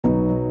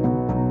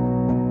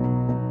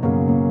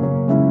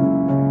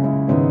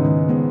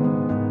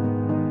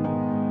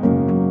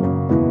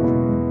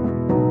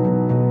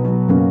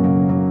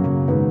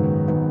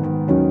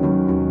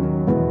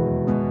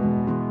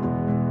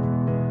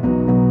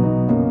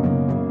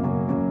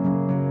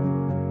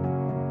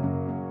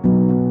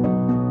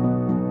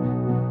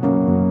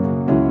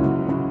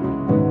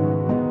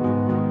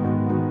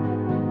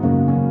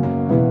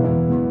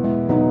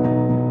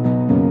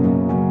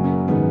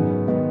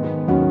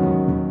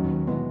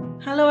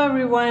Hello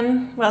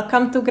everyone,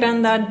 welcome to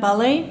Grand Art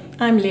Ballet.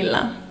 I'm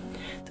Lilla.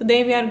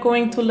 Today we are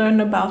going to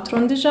learn about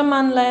rond de jambe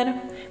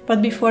en, but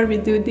before we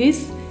do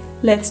this,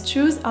 let's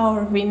choose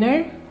our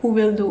winner who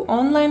will do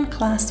online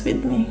class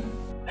with me.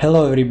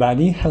 Hello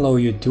everybody, hello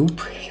YouTube,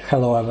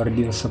 hello our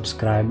dear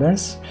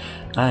subscribers.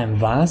 I am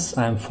Vas,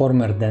 I am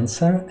former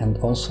dancer, and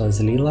also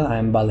as Lilla I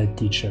am ballet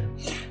teacher.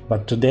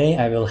 But today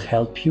I will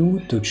help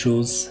you to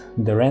choose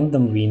the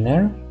random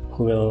winner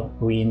who will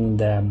win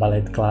the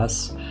ballet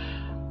class,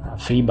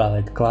 free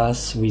ballet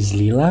class with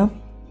Lilla,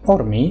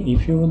 or me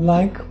if you would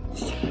like.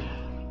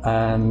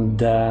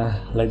 And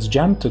let's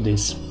jump to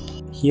this.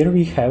 Here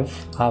we have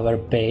our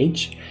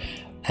page,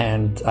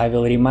 and I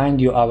will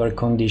remind you our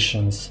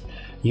conditions.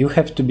 You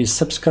have to be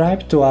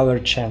subscribed to our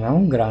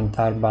channel, Grand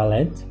Art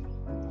Ballet.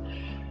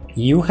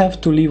 You have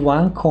to leave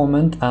one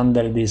comment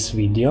under this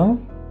video,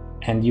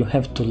 and you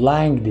have to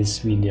like this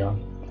video.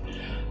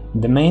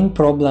 The main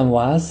problem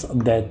was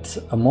that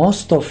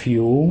most of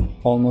you,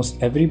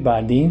 almost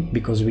everybody,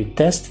 because we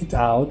tested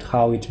out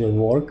how it will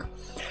work,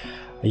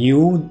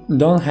 you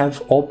don't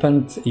have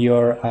opened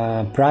your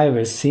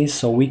privacy,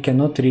 so we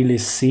cannot really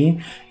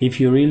see if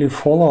you really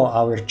follow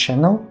our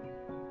channel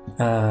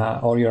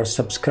or you're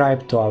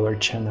subscribed to our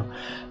channel.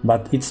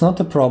 But it's not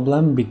a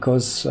problem,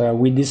 because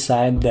we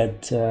decide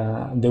that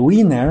the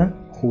winner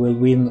who will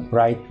win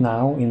right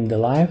now in the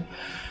live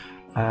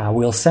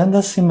will send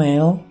us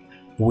email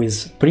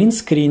with print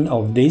screen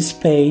of this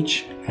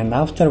page, and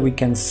after we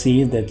can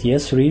see that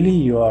yes, really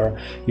you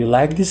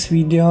like this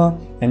video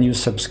and you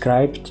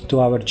subscribed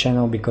to our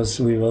channel, because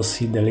we will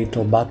see the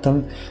little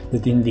button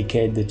that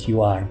indicate that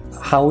you are.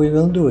 How we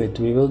will do it?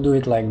 We will do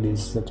it like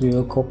this, that we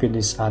will copy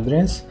this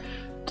address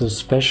to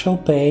special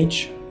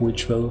page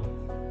which will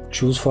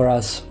choose for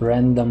us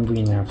random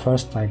winner.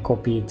 First I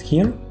copy it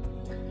here,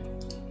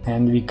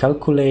 and we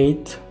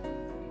calculate.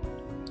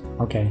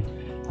 Okay,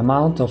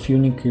 amount of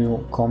unique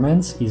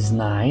comments is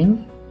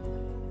 9,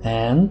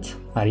 and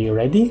are you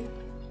ready?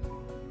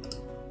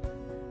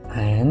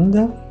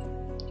 And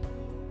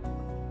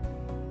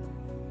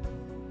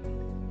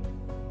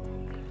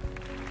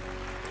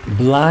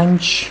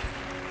Blanche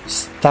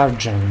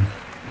Sturgeon.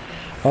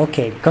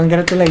 Okay,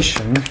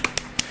 congratulations.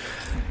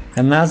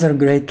 Another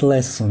great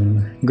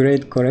lesson,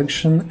 great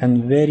correction,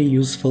 and very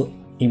useful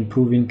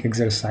improving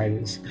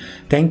exercises.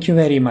 Thank you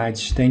very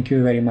much. Thank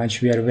you very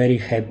much. We are very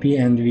happy,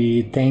 and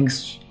we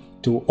thanks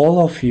to all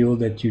of you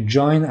that you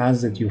join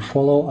us, that you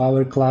follow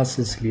our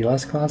classes,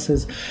 Lilla's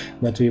classes,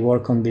 but we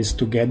work on this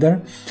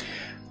together,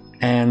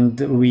 and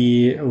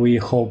we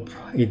hope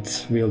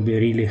it will be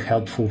really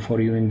helpful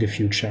for you in the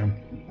future.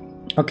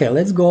 Okay,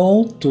 let's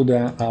go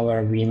to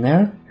our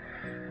winner.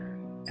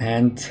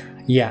 And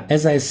yeah,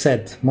 as I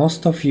said,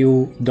 most of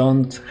you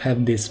don't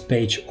have this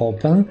page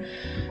open,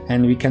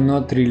 and we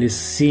cannot really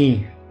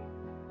see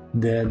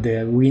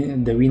the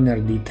winner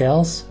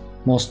details,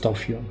 most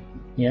of you,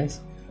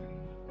 yes,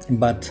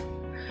 but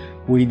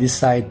we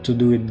decide to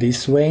do it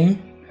this way.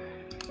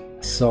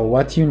 So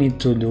what you need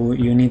to do,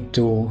 you need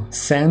to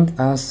send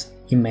us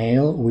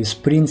email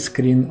with print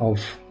screen of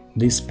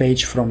this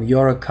page from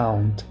your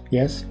account.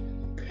 Yes,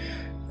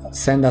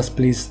 send us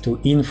please to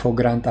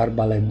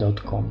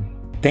info@grandartballet.com.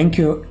 Thank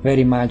you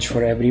very much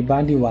for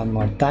everybody one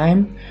more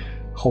time.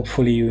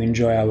 Hopefully you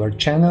enjoy our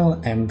channel,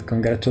 and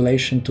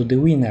congratulations to the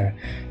winner.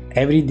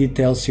 Every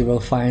details you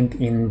will find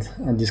in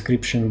a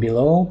description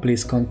below.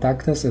 Please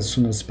contact us as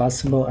soon as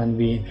possible, and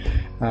we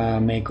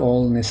make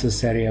all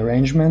necessary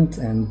arrangement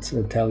and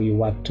tell you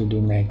what to do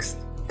next.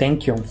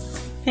 Thank you.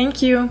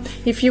 Thank you.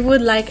 If you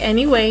would like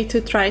any way to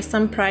try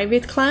some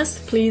private class,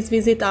 please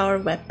visit our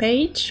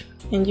webpage,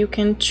 and you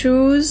can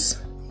choose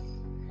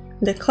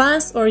the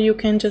class, or you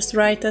can just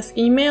write us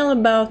email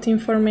about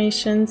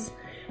informations,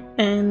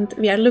 and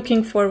we are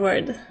looking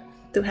forward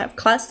to have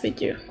class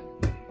with you.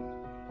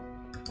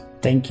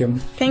 Thank you.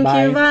 Thank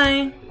Bye. you.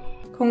 Bye.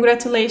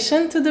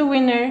 Congratulations to the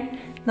winner.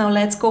 Now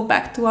let's go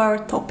back to our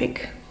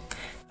topic.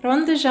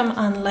 Rond de jambe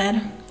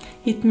en.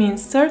 It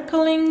means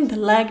circling the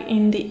leg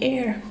in the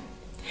air.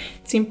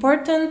 It's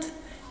important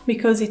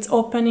because it's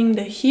opening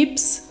the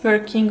hips,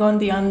 working on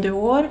the en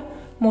dehors,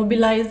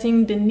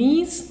 mobilizing the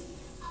knees,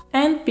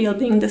 and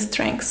building the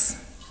strengths.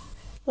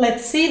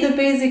 Let's see the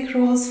basic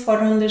rules for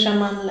rond de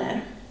jambe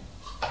en.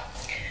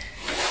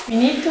 We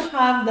need to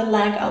have the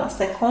leg à la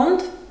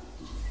seconde,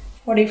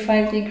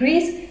 45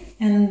 degrees,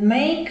 and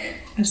make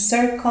a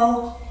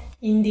circle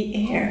in the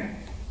air.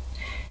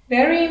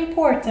 Very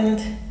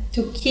important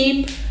to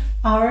keep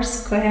our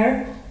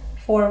square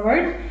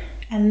forward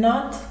and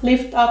not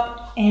lift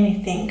up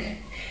anything.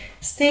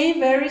 Stay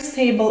very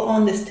stable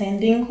on the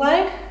standing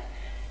leg,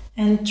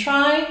 and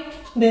try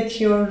that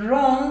your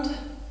rond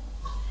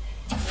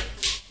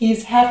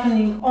is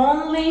happening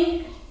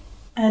only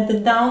at the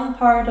down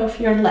part of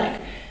your leg,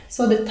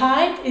 so the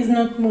thigh is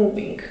not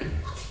moving.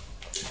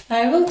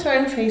 I will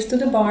turn face to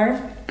the bar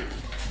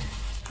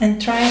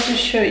and try to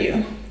show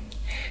you.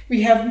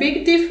 We have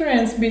big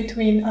difference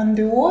between en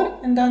dehors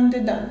and en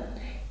dedans.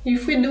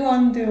 If we do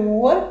en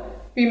dehors,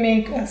 we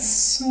make a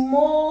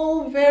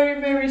small,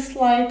 very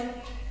slight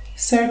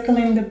circle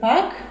in the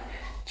back,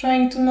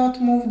 trying to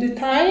not move the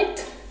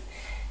tight,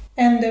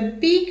 and a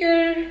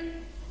bigger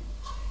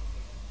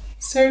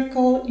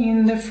circle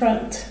in the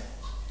front.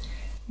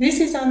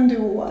 This is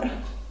underwater.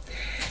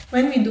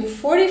 When we do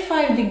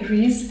 45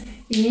 degrees,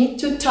 we need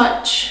to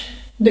touch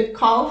the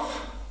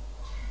calf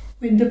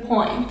with the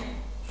point.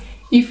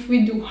 If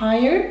we do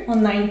higher,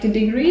 on 90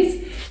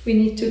 degrees, we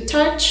need to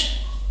touch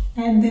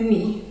at the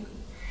knee.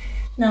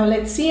 Now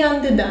let's see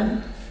on the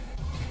done.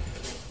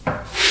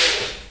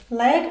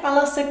 Leg à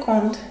la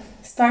seconde,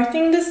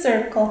 starting the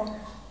circle,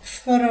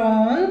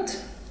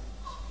 front,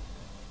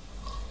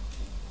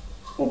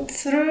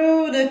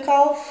 through the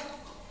calf,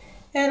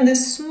 and the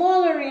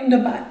smaller in the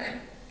back.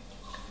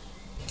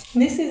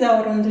 This is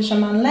our rond de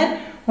jambe enlaire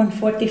on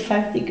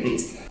 45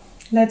 degrees.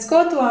 Let's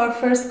go to our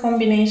first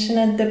combination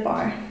at the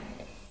bar.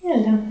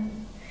 Hello.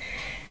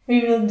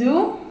 We will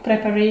do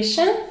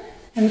preparation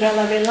and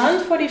releve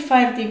land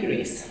 45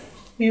 degrees.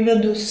 We will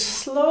do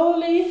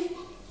slowly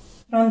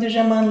rond de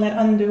jambe enlaire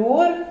en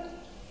dehors,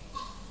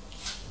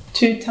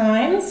 2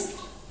 times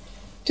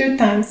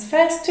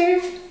faster,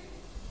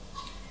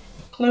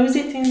 close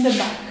it in the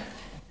back,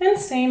 and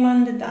same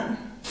on the done.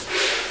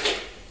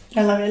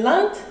 Releve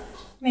land,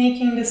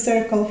 making the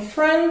circle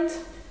front,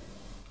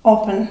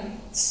 open,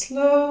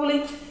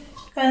 slowly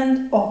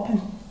and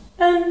open,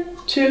 and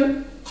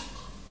 2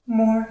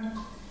 more,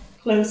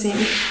 closing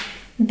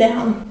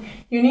down.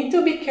 You need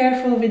to be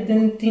careful with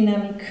the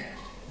dynamic.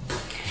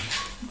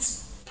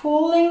 It's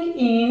pulling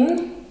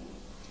in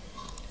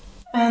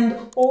and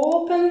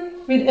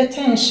open with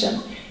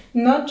attention,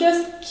 not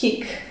just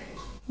kick.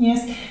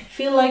 Yes,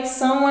 feel like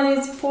someone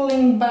is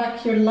pulling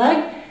back your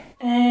leg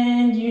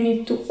and you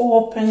need to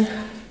open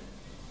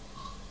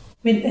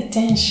with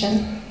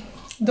attention.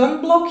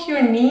 Don't block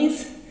your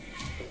knees,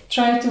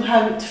 try to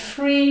have it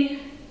free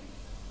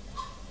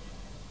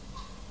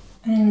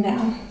and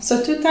down.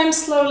 So 2 times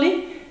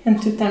slowly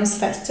and 2 times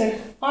faster.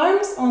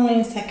 Arms only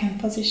in second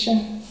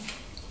position.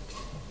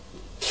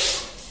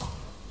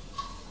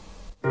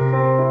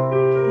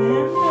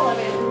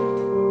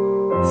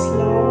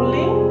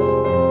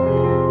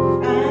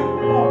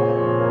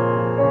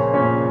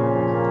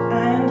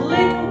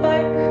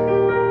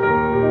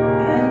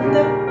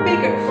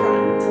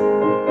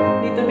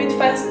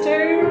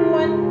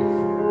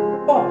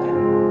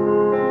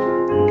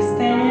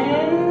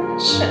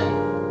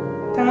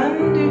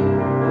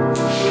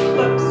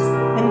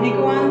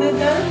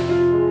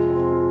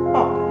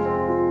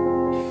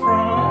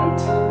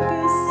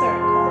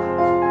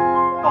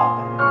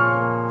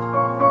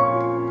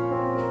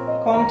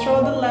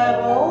 Control the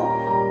level,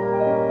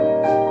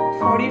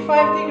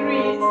 45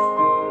 degrees, a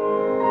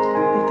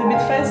little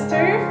bit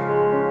faster.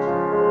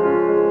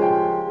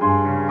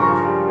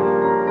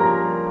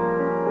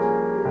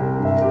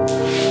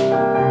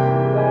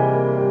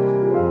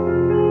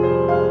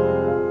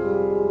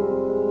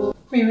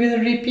 We will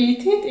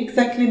repeat it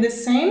exactly the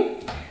same.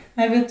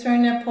 I will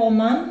turn a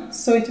palm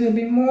so it will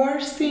be more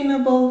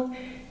seeable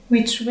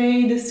which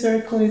way the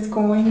circle is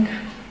going.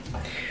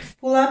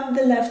 Pull up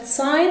the left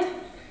side.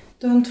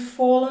 Don't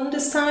fall on the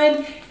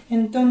side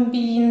and don't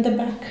be in the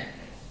back.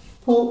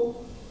 Pull.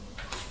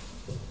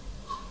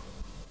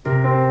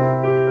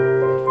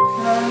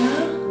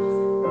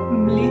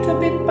 Little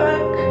bit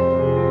back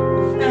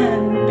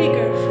and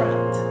bigger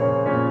front.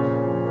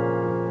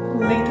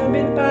 Little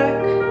bit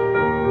back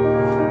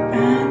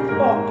and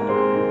open.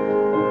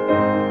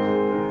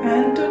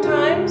 And 2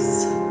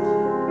 times.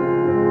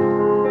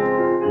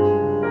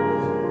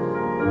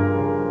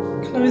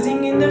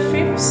 Closing in the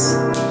fifths.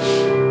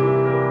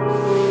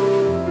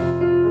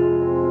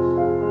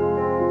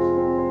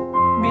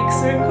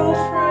 Circle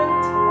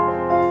front, a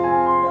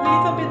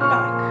little bit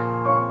back,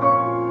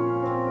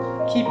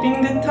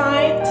 keeping the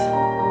tight,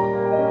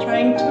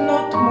 trying to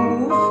not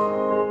move.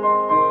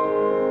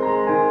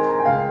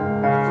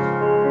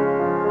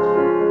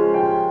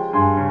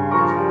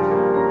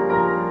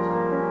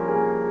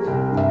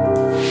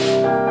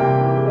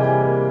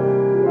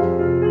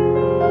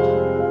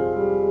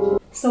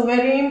 So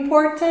very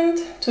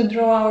important to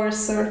draw our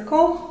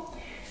circle.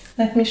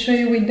 Let me show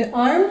you with the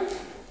arm.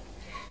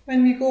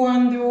 When we go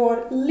on the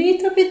or a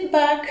little bit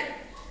back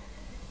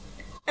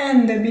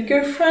and the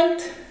bigger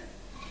front.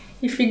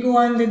 If we go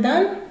on the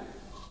done,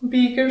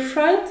 bigger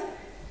front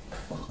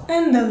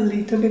and a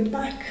little bit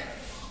back.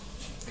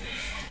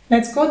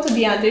 Let's go to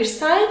the other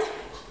side,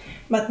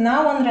 but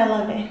now on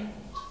releve.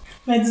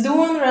 Let's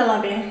do on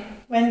releve.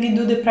 When we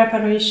do the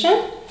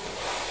preparation,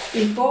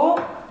 we go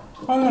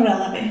on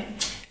releve.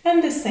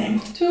 And the same,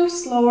 2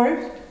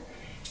 slower,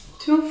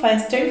 2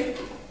 faster,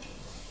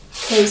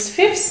 close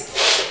fifths.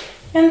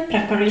 And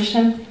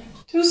preparation,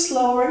 2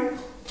 slower,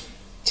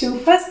 2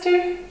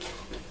 faster,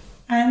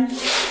 and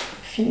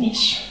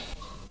finish.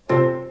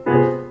 And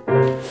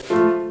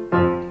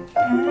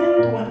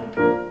 1,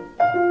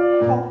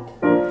 hold,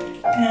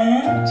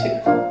 and 2,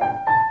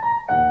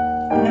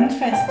 and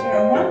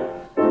faster, 1,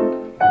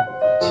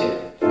 2,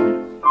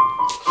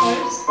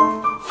 close,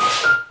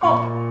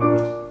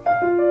 open,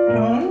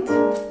 round,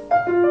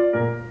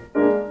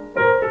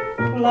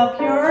 pull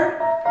up your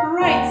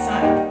right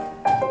side,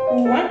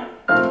 1,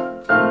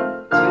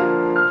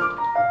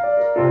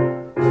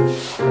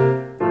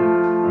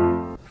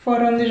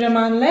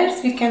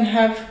 can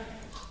have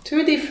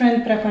two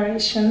different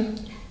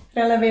preparations.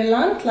 Relevé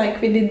lent,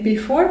 like we did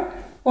before,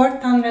 or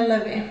tan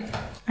relevé.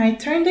 I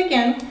turned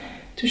again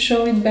to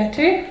show it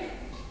better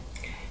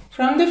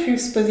from the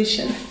first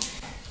position.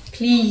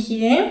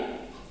 Plié,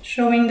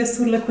 showing the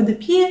sur le coup de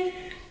pied,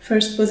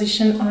 first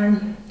position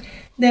arm.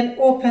 Then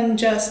open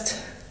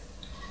just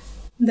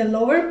the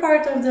lower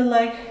part of the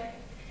leg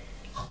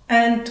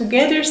and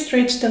together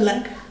stretch the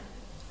leg.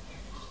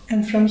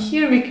 And from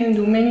here we can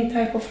do many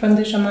types of rond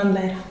de jambe en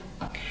l'air.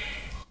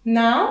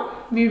 Now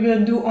we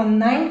will do on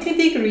 90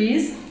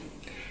 degrees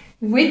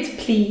with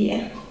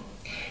plié.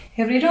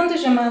 Every rond de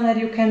jambe en l'air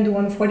you can do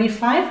on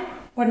 45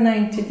 or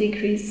 90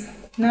 degrees.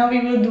 Now we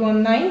will do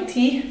on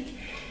 90,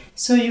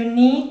 so you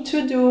need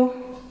to do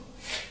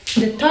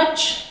the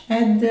touch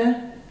at the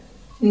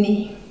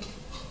knee.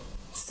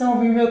 So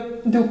we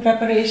will do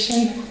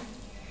preparation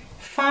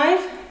 5,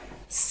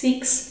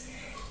 6,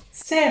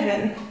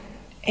 7,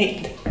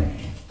 8.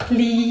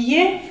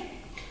 Plié,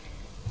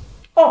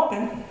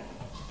 open.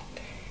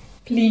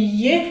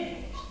 Plié,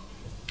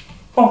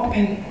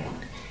 open.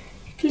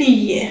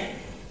 Plié,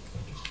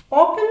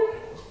 open.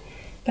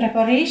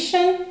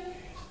 Preparation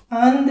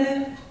and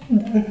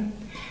done.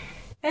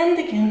 And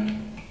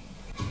again.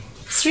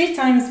 3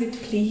 times with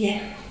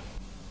plié.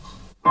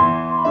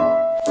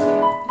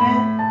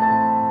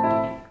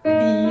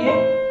 Plié,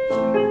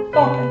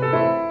 open.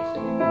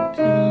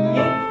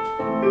 Plié.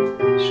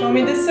 Show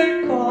me the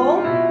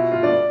circle.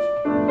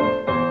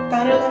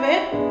 Tan relevé.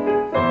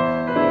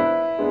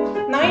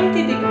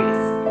 90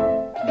 degrees.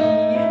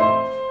 Plié,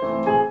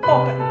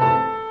 open.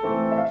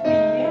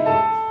 Plié.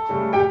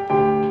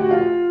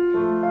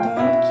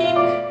 Don't kick.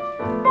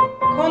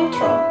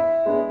 Control.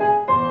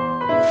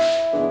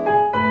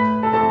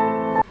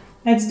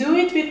 Let's do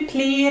it with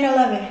plié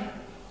relevé.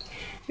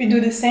 We do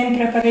the same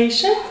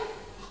preparation.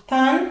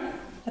 Tan,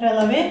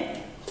 relevé,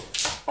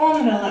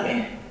 on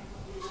relevé.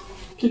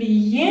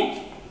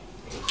 Plié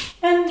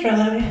and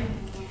relevé.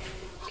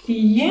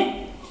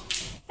 Plié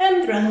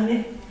and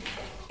relevé.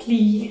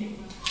 Plié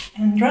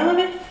and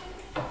relevé.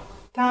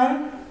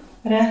 Tan,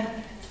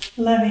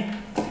 relevé.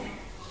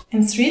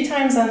 And 3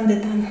 times on the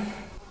tan.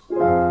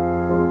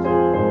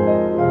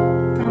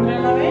 Tan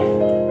relevé.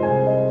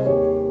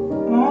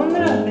 On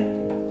relevé.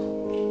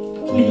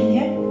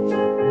 Plié.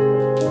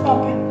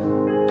 Open.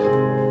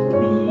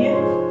 Plié.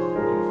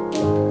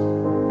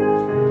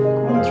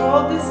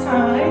 Control the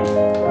side.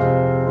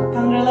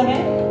 Tan relevé.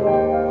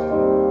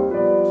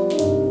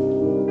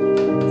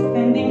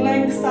 Standing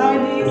leg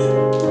side is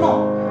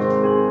long.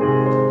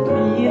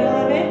 Plié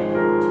relevé.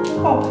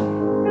 Open.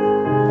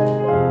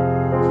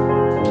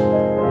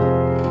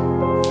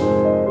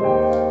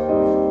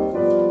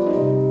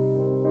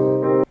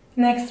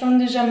 Next rond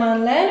de jambe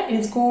en l'air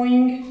is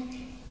going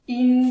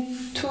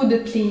into the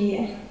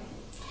plié.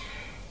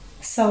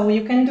 So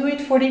you can do it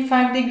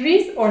 45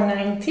 degrees or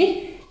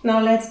 90.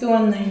 Now let's do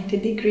on 90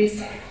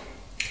 degrees.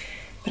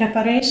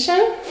 Preparation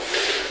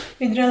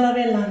with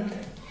relevé lent.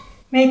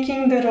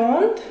 Making the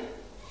rond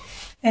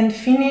and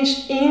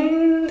finish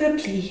in the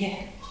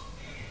plié.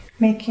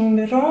 Making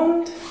the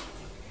rond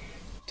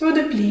to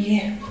the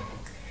plié.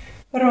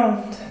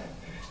 Rond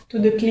to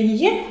the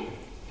plié.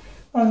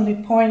 Only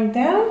point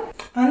down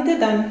and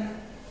done.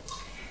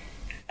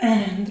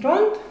 And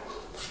rond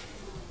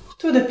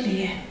to the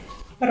plié.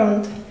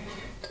 Rond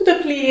to the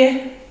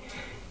plié.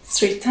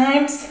 3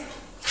 times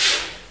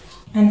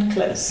and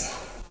close.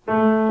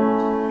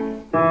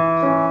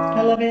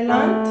 Relevé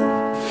lent.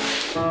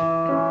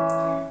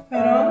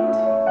 Rond.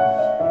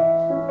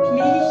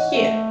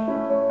 Plié.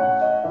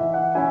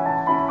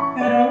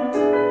 Rond.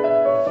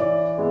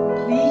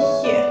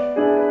 Plié.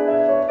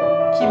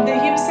 Keep the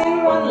hips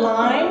in one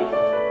line.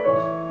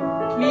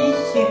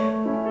 Plié.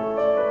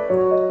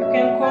 You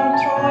can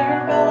control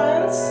your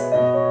balance.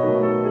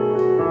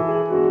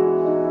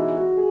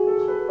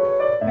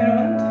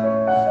 Rond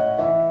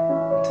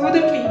to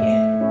the plié.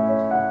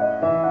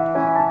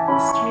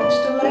 Stretch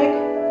the leg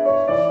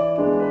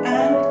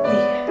and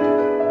plié.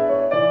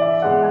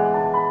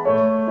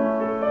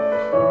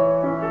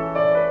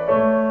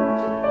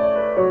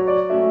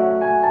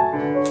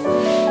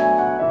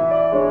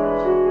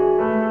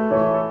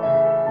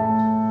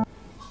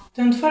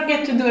 Don't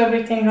forget to do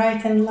everything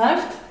right and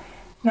left.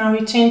 Now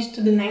we change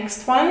to the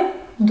next one,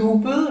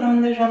 double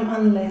rond de jambe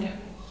en l'air.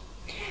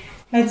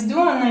 Let's do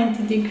on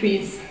 90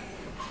 degrees.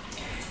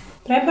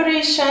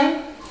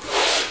 Preparation,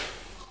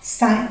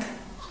 side,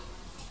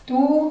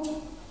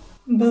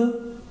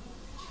 double.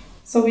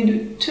 So we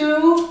do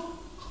 2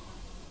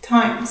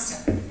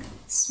 times,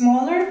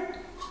 smaller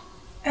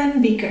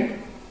and bigger.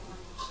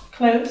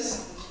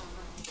 Close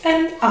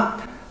and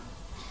up,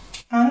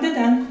 and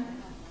done.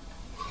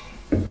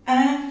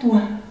 And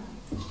 1,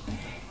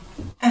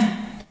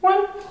 and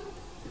 1,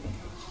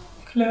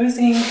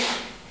 closing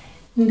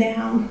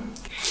down.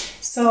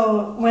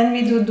 So when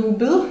we do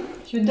double,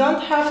 you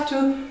don't have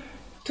to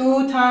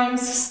 2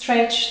 times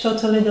stretch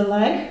totally the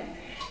leg.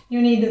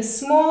 You need a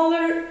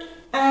smaller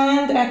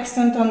and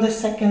accent on the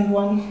second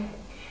one.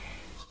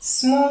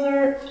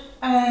 Smaller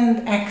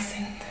and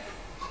accent.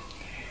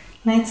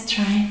 Let's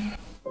try.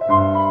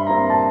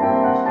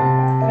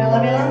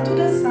 Releve to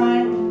the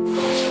side.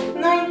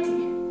 90.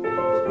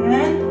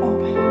 And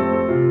open.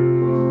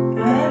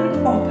 And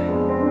open.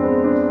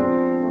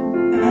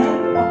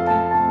 And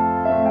open.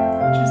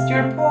 Just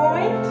your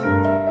point.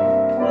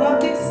 Pull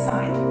up this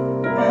side.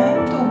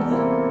 And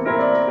double.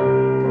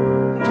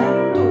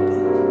 And double.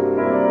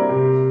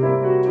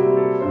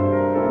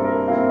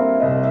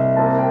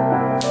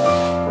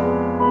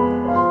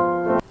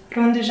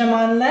 Rond de jambe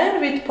en l'air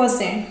with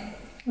posé.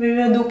 We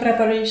will do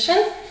preparation.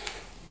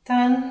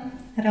 Turn,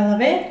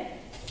 releve,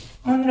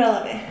 and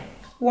releve.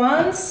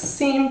 One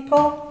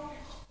simple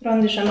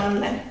rond de jambe en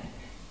l'air.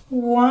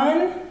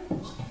 One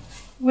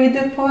with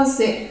the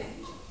posé.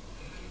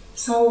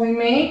 So we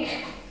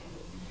make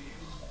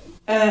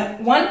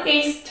one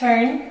ace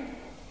turn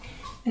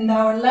and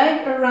our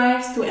leg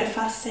arrives to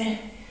effacé.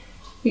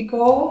 We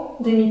go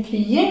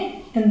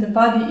demi-plié and the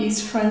body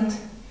is front.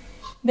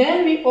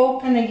 Then we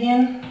open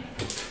again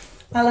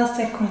à la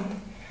seconde.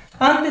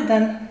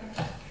 Underdone.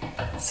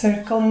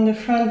 Circle in the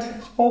front,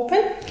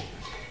 open.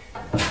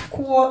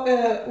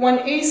 One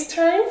ace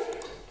turn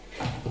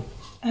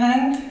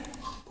and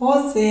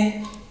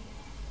posé.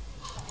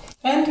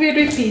 And we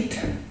repeat.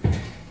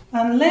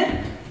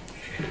 Enlève,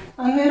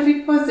 enlève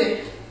with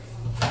posé.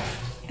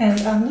 And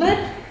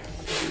enlève,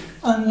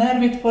 enlève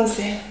with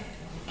posé.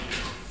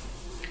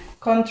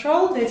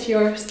 Control that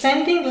your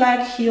standing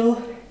leg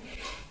heel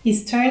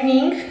is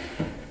turning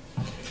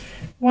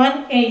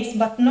one ace,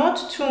 but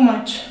not too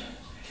much.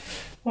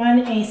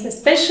 One ace,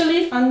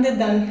 especially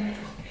underdone.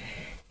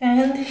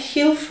 And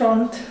heel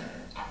front.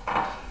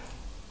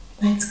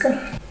 Let's go.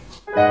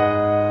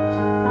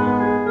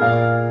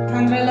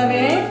 Turn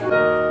releve.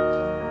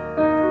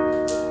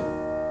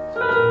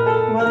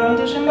 One rond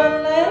de jambe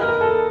en l'air.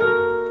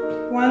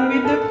 One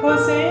with the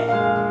posé.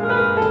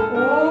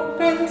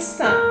 Open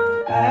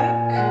side.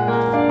 Back.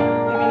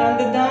 Even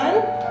underdone.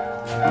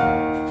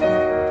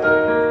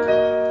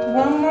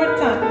 One more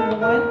time.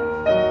 One.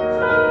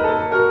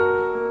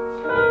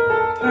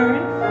 Turn.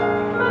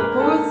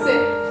 Posé.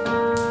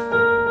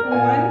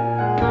 One.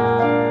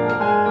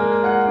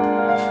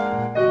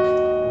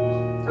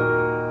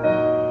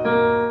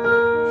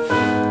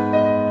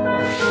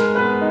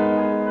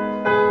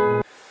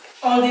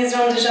 All these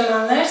rond de jambe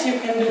en l'air you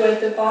can do at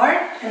the bar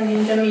and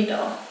in the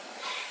middle.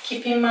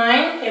 Keep in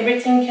mind,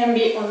 everything can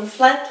be on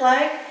flat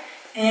leg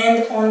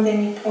and on the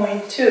knee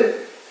point too.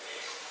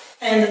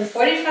 And on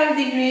 45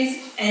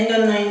 degrees and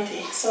on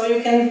 90. So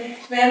you can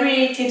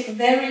vary it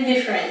very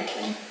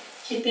differently.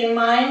 Keep in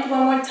mind,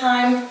 one more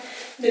time,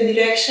 the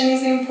direction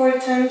is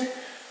important.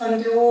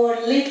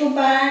 Underdoor, little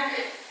back,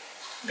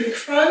 big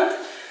front.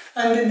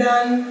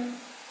 Underdone,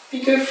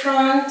 bigger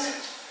front,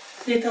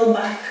 little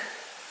back.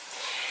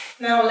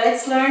 Now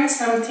let's learn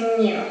something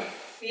new.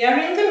 We are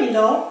in the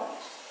middle.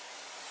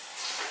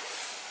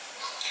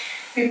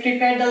 We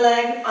prepare the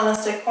leg à la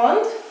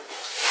seconde,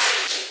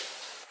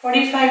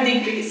 45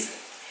 degrees.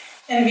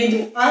 And we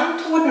do un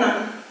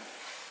tournant.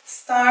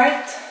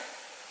 Start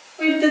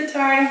with the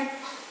turn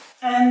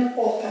and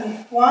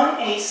open. One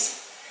ace.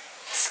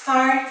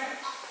 Start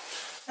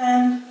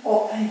and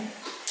open.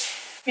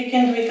 We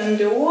can do it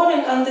underdoor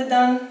and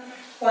underdone.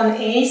 One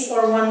ace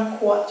or one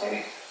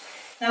quarter.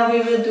 Now we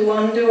will do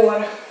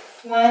underdoor.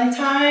 One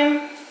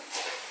time,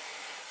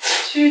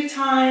 two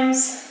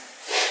times,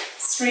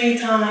 three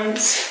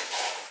times,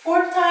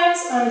 four times,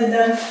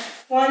 underdone.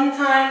 One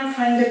time,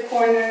 find the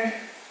corner,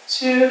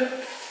 two,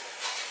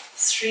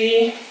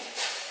 three,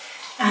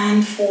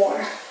 and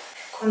four.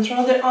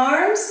 Control the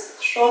arms,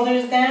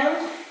 shoulders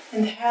down,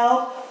 and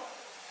help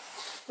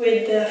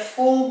with the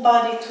full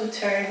body to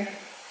turn.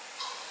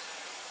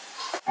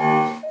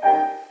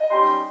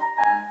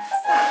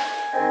 Stop.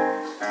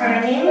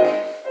 Turning,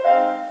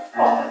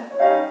 open.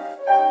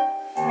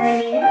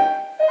 Turning.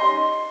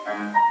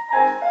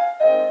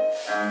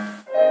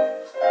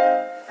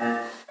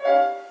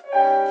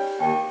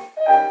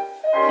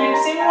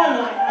 Hips in one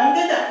line,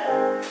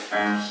 underdone.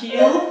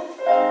 Heel.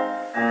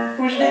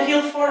 Push the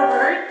heel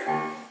forward.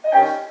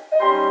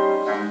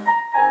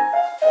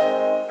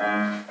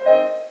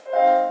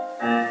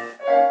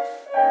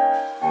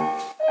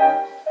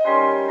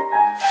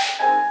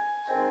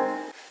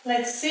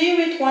 Let's see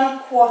with one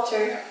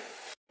quarter.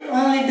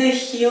 Only the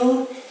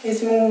heel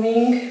is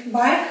moving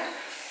back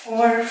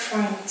or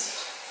front.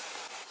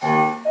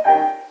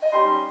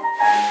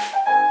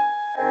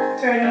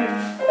 Turning.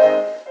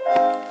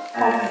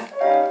 Open.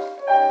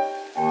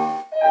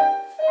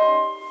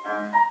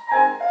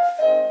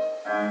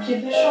 Keep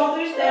the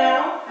shoulders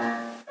down.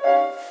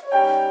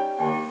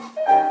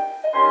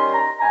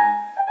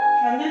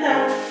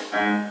 Underdone.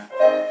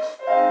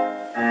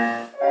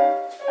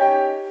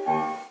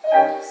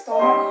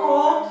 Stomach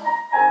hold.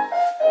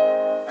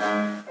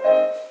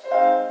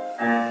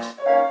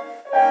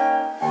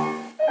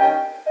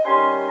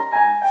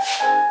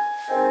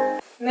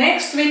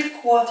 Next with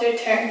quarter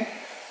turn.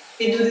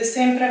 We do the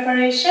same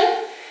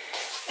preparation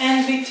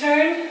and we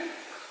turn,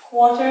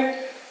 quarter,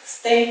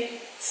 stay,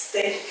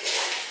 stay.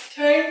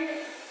 Turn,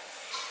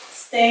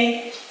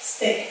 stay,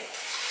 stay.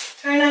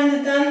 turn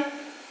underdone,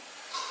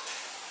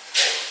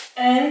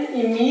 and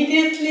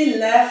immediately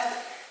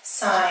left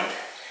side.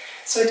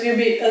 So it will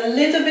be a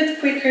little bit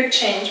quicker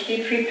change,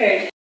 be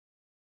prepared.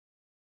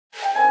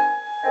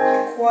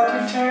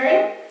 Quarter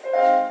turn,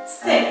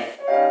 stay.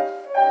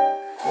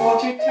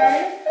 Quarter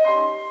turn,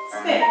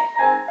 stay.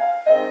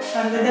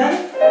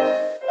 Underdone.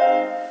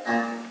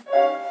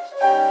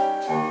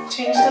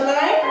 Change the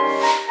line.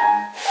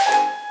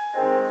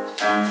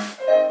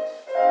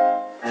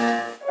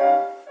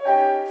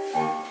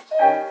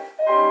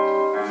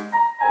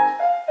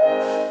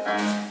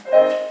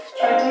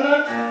 Try to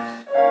not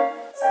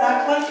stuck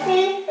like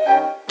me.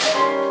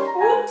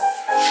 Oops.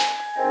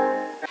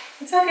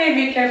 It's okay,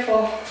 be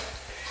careful.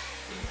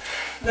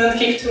 Don't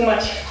kick too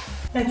much.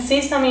 Let's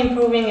see some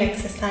improving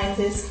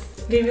exercises.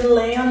 We will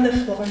lay on the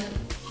floor.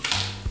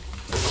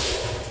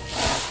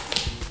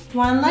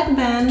 One leg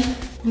bend,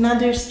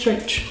 another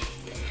stretch.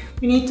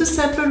 We need to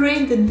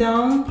separate the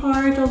down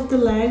part of the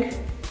leg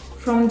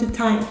from the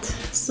tight.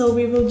 So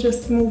we will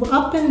just move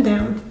up and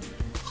down.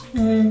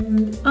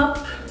 And up,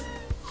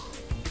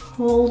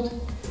 hold,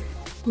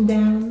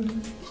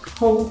 down,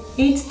 hold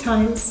 8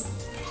 times.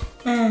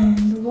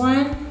 And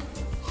 1,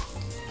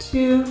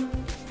 2,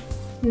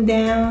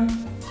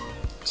 down,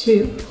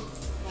 2,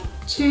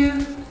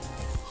 2,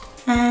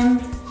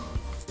 and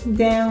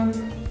down,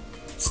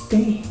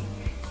 stay.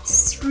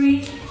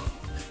 3,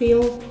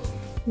 feel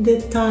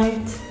the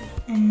tight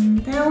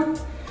and down.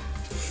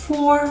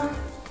 4,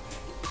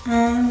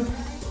 and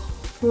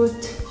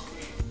put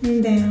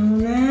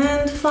down.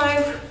 And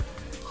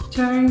 5,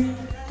 turn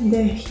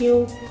the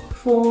heel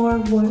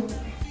forward.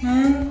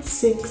 And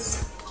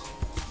 6,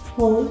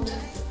 hold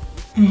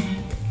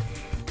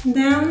and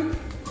down.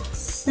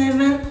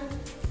 7,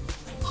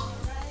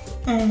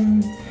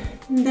 and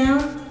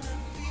down.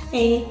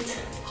 8,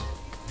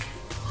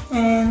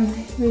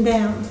 and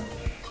down.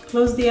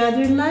 Close the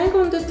other leg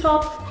on the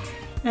top,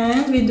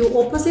 and we do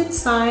opposite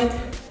side,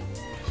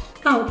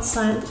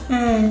 outside.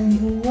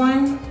 And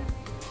 1,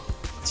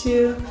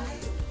 2,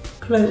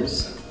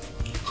 close.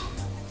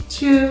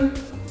 2,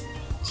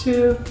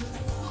 2,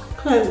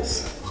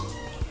 close.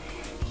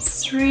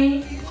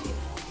 3,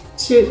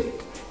 2,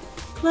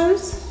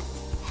 close.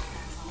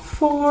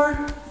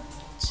 4,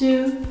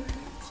 2,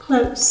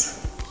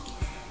 close.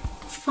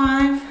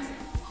 5,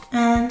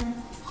 and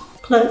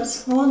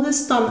close. Hold the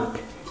stomach.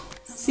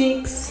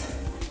 6,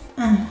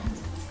 and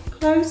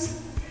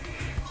close.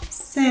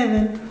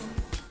 7,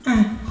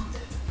 and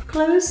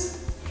close.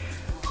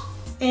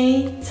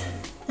 8,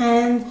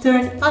 and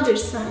turn other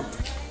side.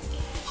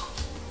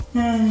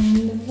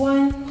 And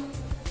 1,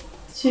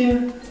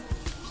 2,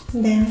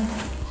 down.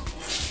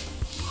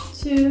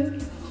 2,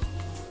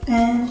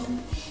 and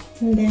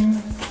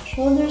down.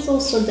 Shoulders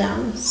also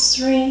down.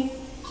 3,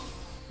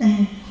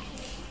 and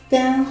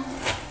down.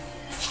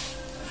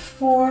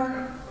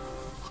 4,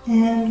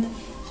 and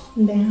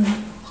down.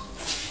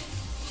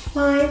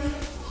 5,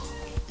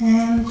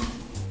 and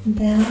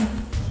down.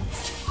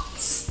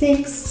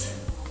 6,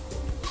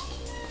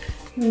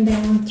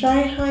 down.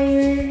 Try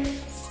higher.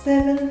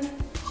 7,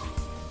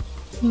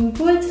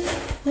 good.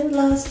 And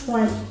last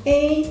one.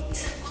 8,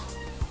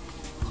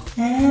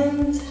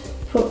 and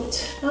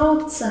put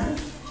outside.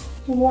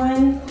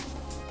 1,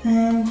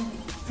 and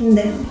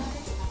down.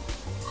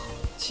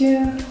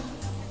 2,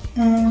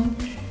 and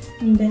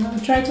down.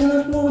 Try to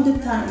not move the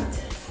tight.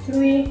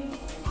 3,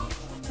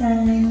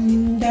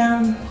 and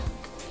down.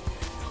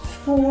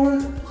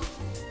 4,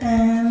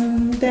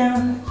 and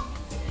down.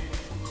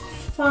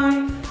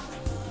 5,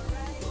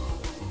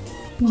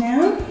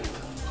 down.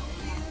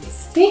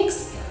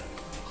 6,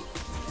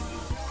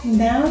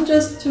 down.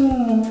 Just 2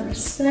 more.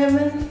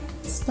 7,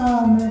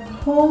 stomach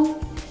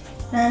hold,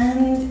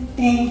 and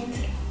 8,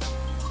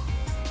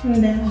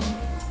 down.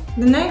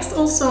 The next,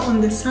 also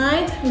on the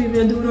side, we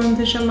will do rond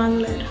de jambe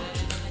arrière.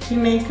 We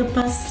make a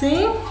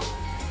passé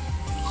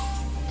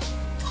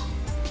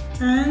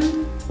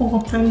and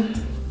open.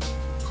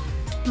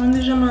 Rond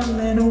de jambe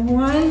arrière.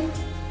 1,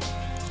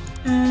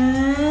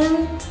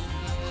 and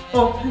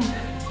open.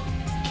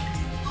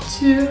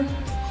 2,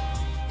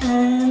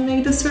 and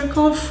make the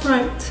circle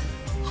front.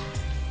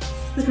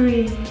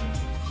 3,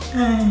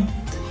 and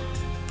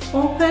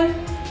open.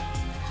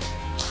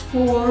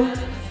 4,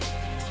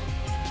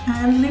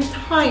 and lift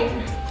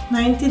higher,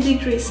 90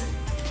 degrees.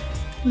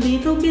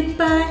 Little bit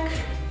back,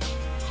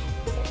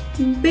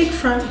 big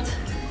front.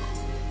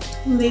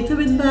 Little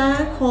bit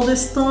back, hold the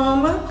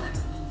stomach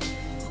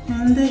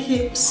and the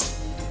hips.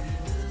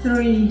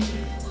 3,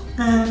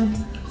 and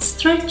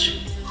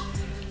stretch.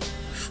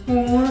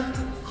 4,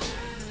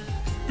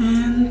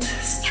 and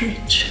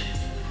stretch.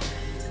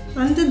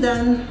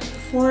 Underdone.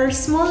 4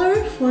 smaller,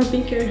 4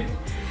 bigger.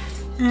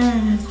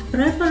 And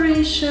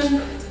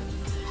preparation,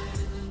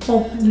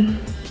 open.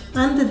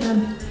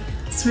 Underdone.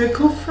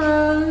 Circle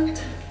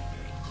front,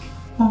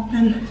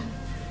 open.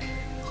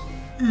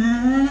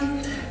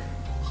 And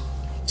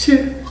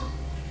 2,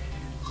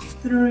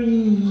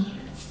 3,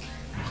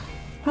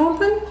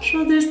 open.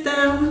 Shoulders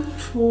down.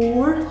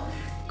 4,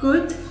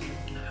 good.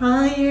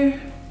 Higher,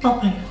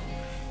 open.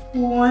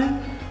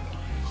 1,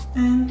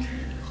 and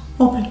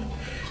open.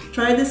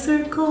 Try the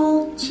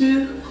circle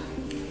to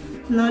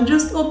not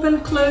just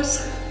open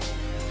close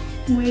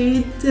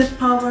with the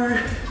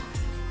power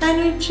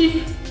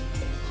energy.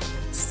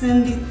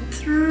 Send it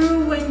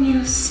through when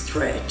you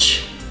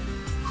stretch.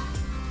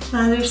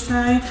 Other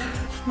side.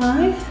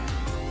 5,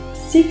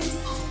 6.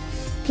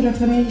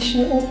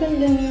 Preparation. Open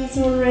the knees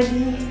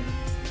already.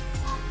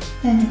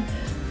 And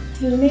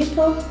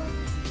little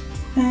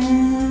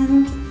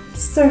and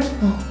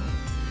circle.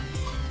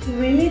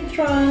 Really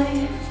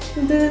try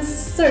the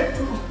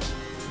circle.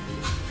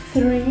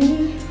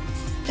 3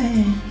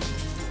 and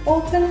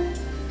open.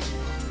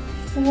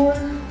 4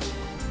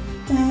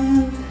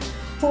 and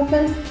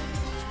open.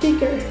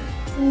 Bigger.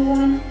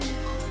 1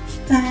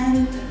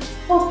 and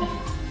open.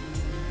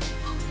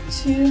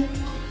 2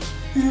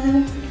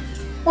 and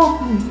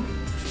open.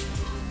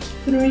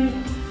 3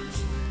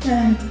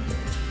 and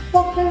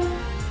open.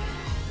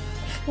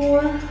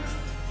 4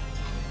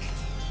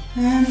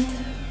 and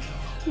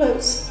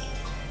close.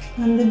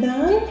 And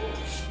down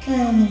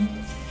and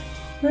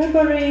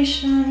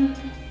preparation.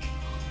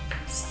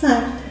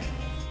 Side.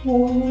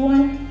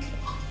 1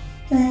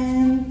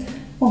 and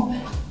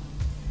open.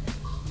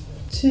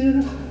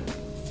 2.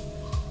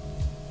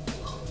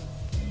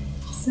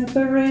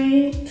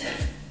 Separate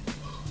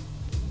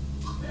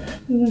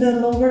the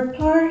lower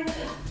part,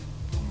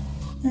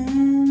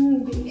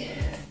 and big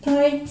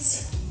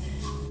thighs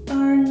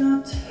are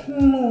not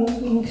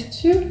moving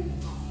too.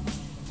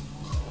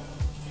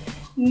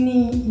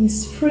 Knee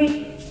is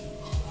free,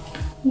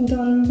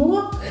 don't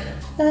block,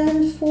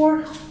 and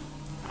 4,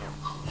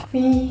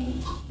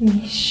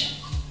 finish.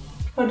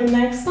 For the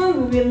next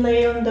one, we will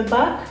lay on the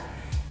back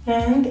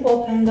and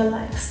open the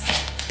legs.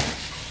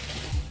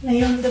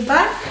 Lay on the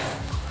back,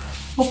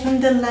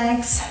 open the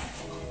legs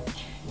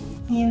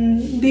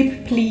in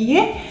deep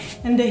plie,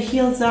 and the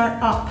heels are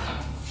up.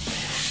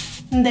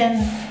 And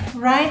then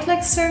right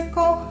leg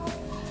circle,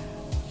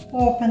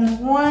 open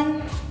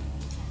 1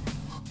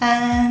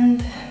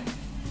 and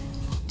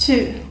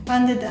 2,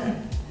 and then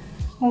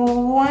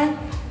 1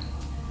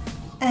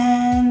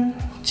 and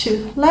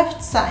 2.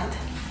 Left side,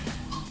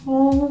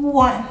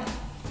 1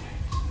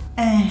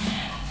 and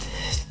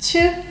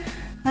 2,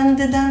 and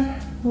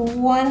then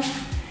 1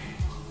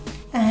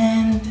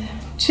 and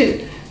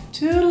 2.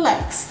 2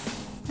 legs,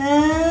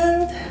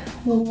 and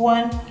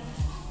 1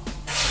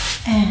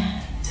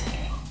 and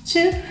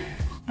 2,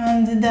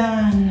 and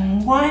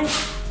then 1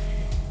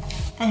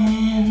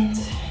 and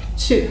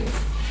 2.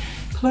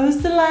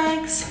 Close the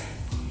legs.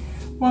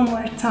 One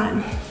more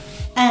time,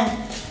 and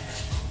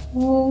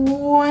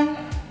 1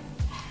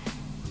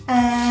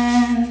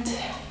 and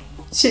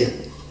 2.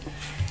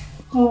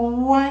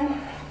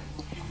 1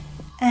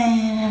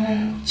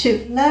 and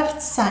 2.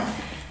 Left side,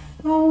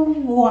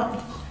 1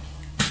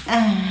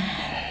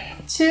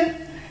 and 2,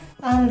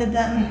 and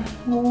then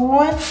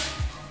 1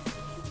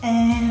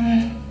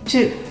 and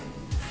 2.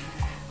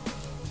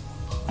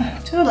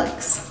 2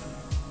 legs,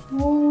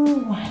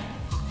 1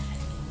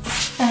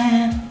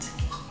 and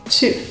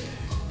 2,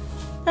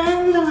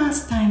 and the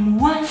last time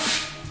 1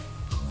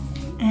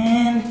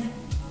 and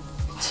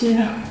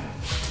 2.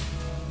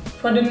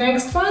 For the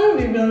next one,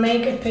 we will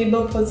make a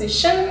table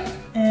position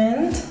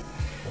and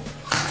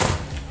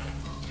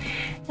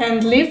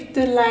lift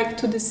the leg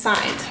to the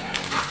side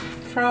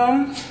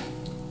from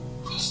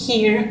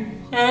here,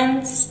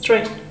 and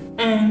straight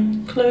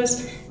and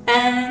close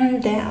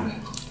and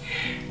down.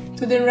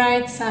 To the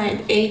right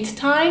side 8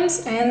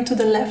 times and to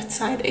the left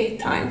side 8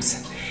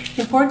 times.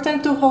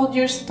 Important to hold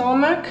your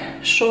stomach,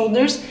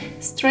 shoulders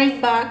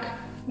straight back,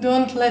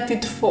 don't let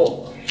it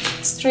fall.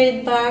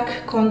 Straight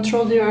back,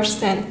 control your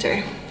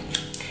center.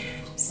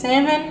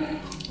 7,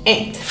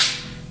 8.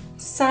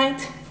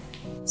 Side,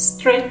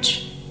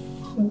 stretch,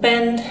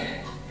 bend,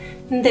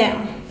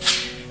 down.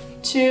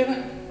 2,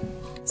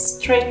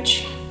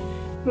 stretch,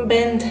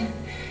 bend,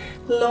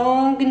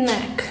 long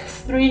neck.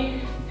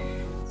 3,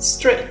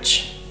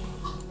 stretch,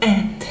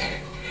 and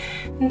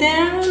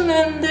down,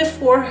 and the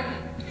 4,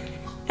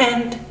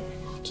 and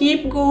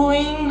keep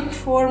going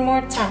 4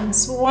 more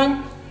times.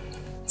 1,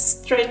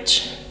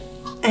 stretch,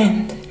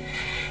 and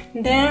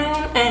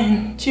down,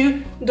 and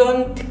 2,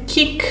 don't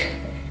kick,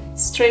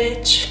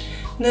 stretch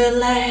the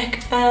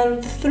leg,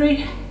 and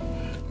 3,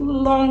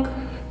 long,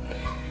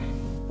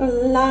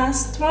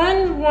 last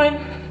one. 1,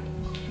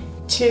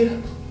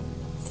 2,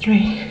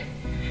 3,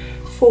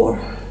 4.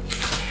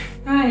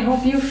 I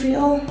hope you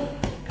feel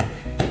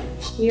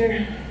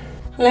here.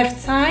 Left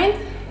side,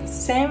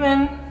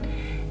 7,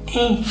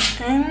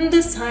 8, and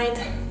the side,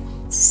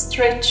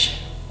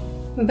 stretch,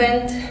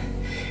 bend,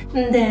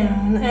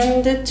 down,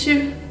 and the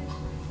 2,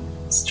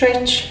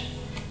 stretch,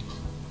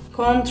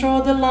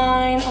 control the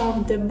line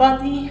of the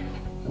body,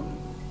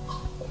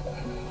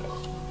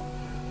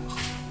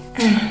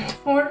 and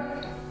 4,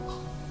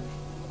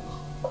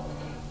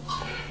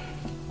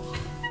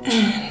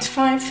 and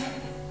 5,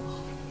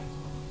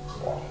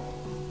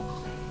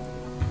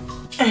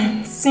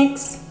 and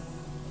 6,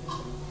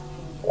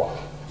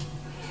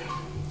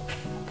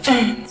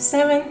 and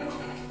 7,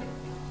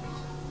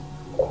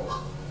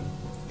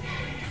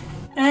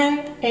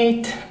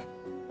 8.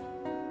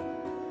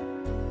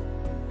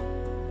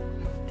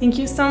 Thank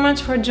you so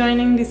much for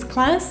joining this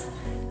class.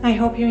 I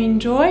hope you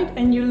enjoyed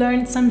and you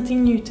learned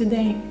something new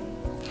today.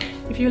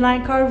 If you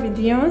like our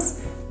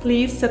videos,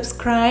 please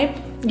subscribe,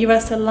 give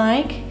us a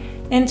like,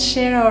 and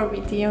share our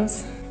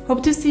videos.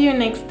 Hope to see you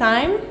next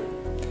time.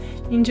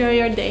 Enjoy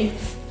your day.